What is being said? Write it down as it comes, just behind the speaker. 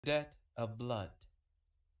Debt of blood.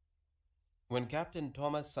 When Captain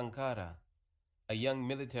Thomas Sankara, a young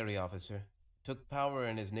military officer, took power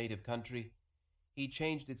in his native country, he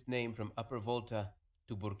changed its name from Upper Volta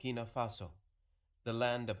to Burkina Faso, the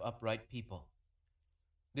land of upright people.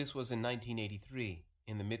 This was in 1983,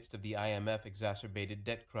 in the midst of the IMF exacerbated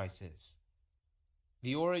debt crisis.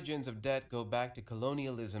 The origins of debt go back to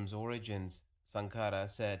colonialism's origins, Sankara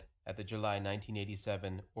said at the July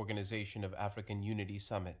 1987 Organization of African Unity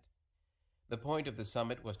Summit. The point of the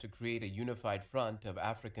summit was to create a unified front of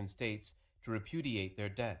African states to repudiate their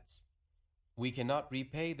debts. We cannot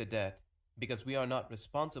repay the debt because we are not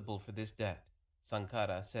responsible for this debt,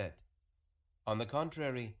 Sankara said. On the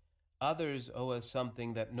contrary, others owe us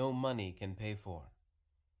something that no money can pay for.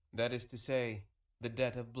 That is to say, the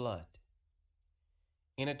debt of blood.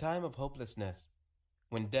 In a time of hopelessness,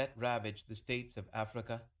 when debt ravaged the states of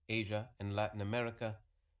Africa, Asia, and Latin America,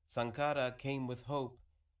 Sankara came with hope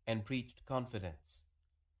and preached confidence.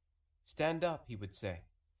 Stand up, he would say,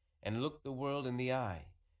 and look the world in the eye,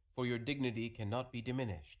 for your dignity cannot be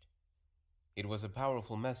diminished. It was a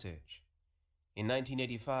powerful message. In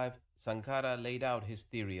 1985, Sankara laid out his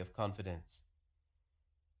theory of confidence.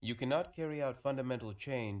 You cannot carry out fundamental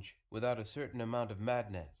change without a certain amount of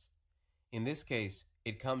madness. In this case,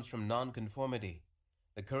 it comes from nonconformity,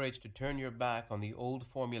 the courage to turn your back on the old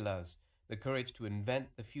formulas, the courage to invent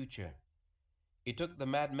the future. It took the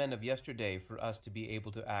madmen of yesterday for us to be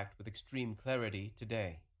able to act with extreme clarity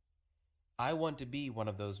today. I want to be one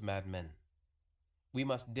of those madmen. We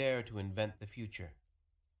must dare to invent the future.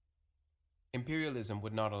 Imperialism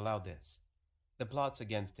would not allow this. The plots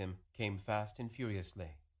against him came fast and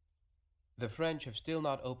furiously. The French have still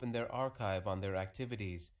not opened their archive on their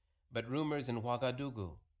activities, but rumors in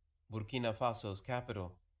Ouagadougou, Burkina Faso's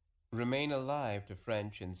capital, remain alive to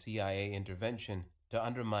French and CIA intervention to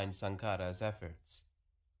undermine Sankara's efforts.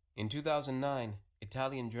 In 2009,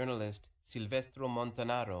 Italian journalist Silvestro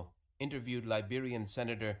Montanaro interviewed Liberian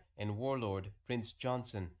senator and warlord Prince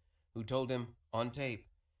Johnson, who told him, on tape,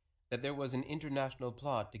 that there was an international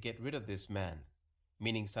plot to get rid of this man,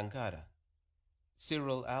 meaning Sankara.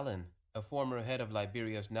 Cyril Allen, a former head of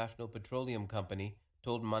Liberia's National Petroleum Company,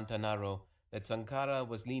 told Montanaro that Sankara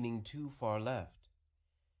was leaning too far left.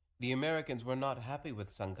 The Americans were not happy with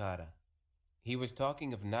Sankara. He was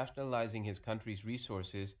talking of nationalizing his country's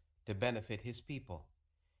resources to benefit his people.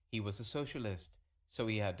 He was a socialist, so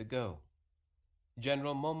he had to go.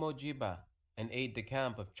 General Momo Jiba, an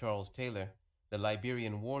aide-de-camp of Charles Taylor, the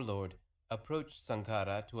Liberian warlord, approached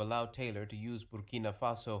Sankara to allow Taylor to use Burkina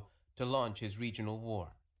Faso to launch his regional war.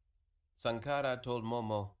 Sankara told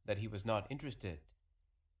Momo that he was not interested.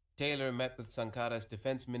 Taylor met with Sankara's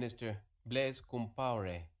defense minister Blaise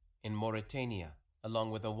Compaoré in Mauritania,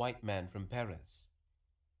 along with a white man from Paris.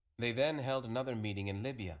 They then held another meeting in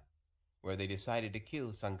Libya, where they decided to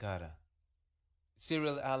kill Sankara.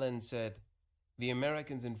 Cyril Allen said, the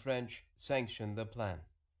Americans and French sanctioned the plan.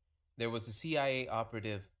 There was a CIA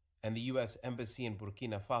operative and the U.S. Embassy in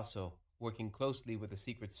Burkina Faso working closely with the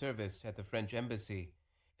Secret Service at the French Embassy,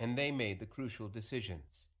 and they made the crucial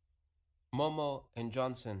decisions. Momo and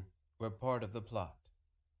Johnson were part of the plot.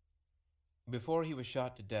 Before he was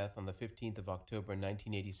shot to death on the 15th of October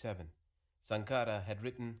 1987, Sankara had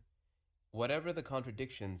written, whatever the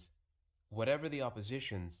contradictions, whatever the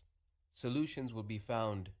oppositions, solutions will be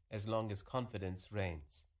found as long as confidence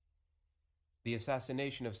reigns. The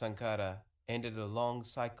assassination of Sankara ended a long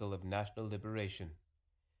cycle of national liberation,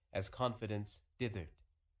 as confidence dithered,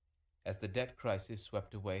 as the debt crisis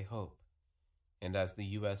swept away hope, and as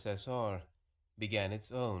the USSR began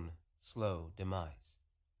its own slow demise.